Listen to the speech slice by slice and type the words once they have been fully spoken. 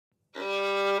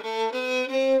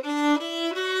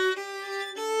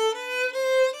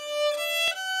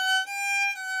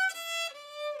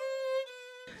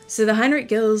So the Heinrich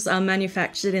Gills are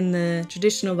manufactured in the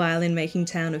traditional violin making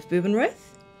town of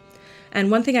Bubenroth.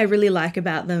 And one thing I really like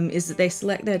about them is that they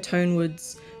select their tone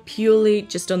woods purely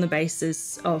just on the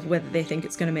basis of whether they think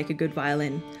it's going to make a good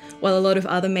violin. While a lot of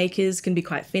other makers can be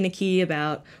quite finicky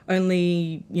about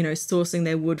only, sourcing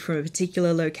their wood from a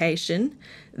particular location,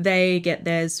 they get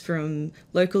theirs from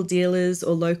local dealers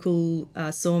or local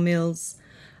sawmills,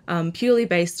 purely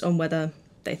based on whether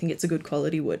they think it's a good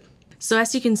quality wood. So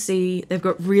as you can see, they've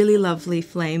got really lovely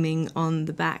flaming on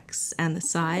the backs and the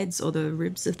sides or the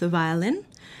ribs of the violin.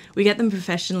 We get them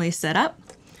professionally set up.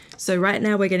 So right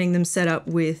now we're getting them set up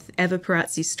with Ever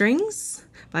Perazzi strings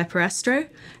by Perastro,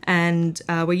 and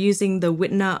we're using the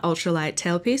Whitner ultralight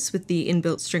tailpiece with the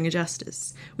inbuilt string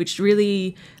adjusters, which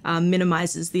really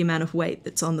minimizes the amount of weight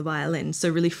that's on the violin, so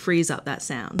really frees up that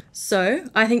sound. So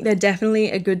I think they're definitely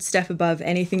a good step above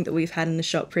anything that we've had in the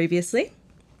shop previously.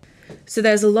 So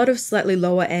there's a lot of slightly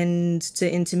lower end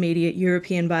to intermediate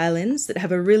European violins that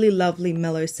have a really lovely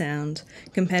mellow sound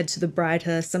compared to the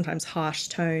brighter, sometimes harsh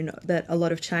tone that a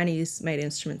lot of Chinese made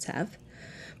instruments have.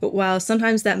 But while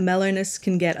sometimes that mellowness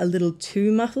can get a little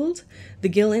too muffled, the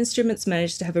Gill instruments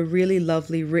manage to have a really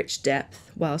lovely rich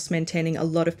depth whilst maintaining a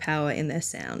lot of power in their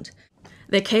sound.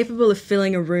 They're capable of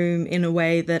filling a room in a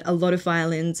way that a lot of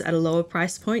violins at a lower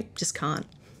price point just can't.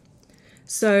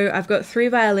 So I've got 3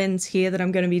 violins here that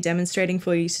I'm going to be demonstrating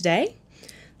for you today.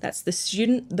 That's the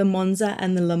Student, the Monza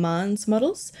and the Le Mans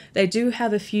models. They do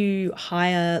have a few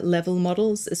higher level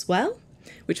models as well,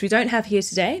 which we don't have here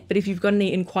today, but if you've got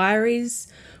any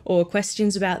inquiries or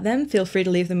questions about them, feel free to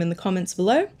leave them in the comments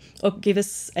below or give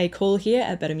us a call here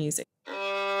at Better Music.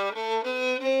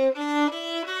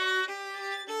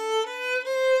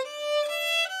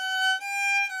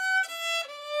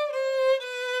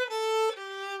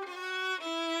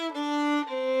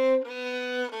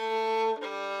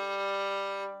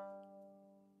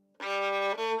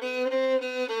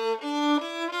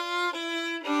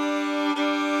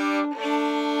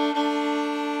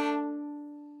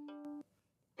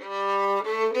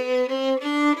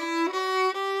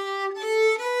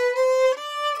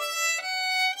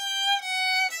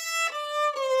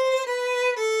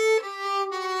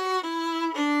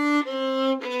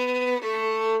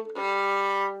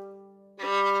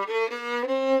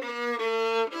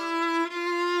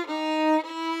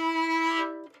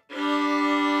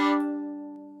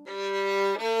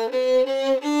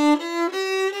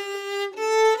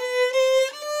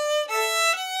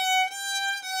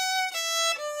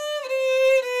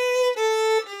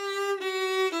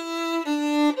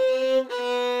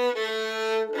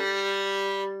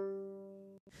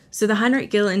 So the Heinrich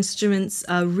Gill instruments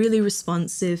are really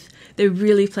responsive, they're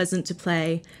really pleasant to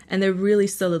play, and they're really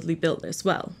solidly built as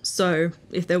well. So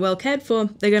if they're well cared for,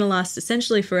 they're going to last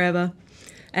essentially forever,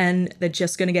 and they're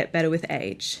just going to get better with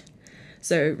age.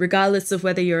 So regardless of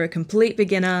whether you're a complete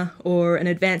beginner or an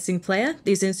advancing player,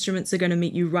 these instruments are going to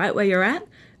meet you right where you're at,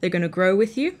 they're going to grow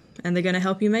with you, and they're going to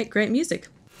help you make great music.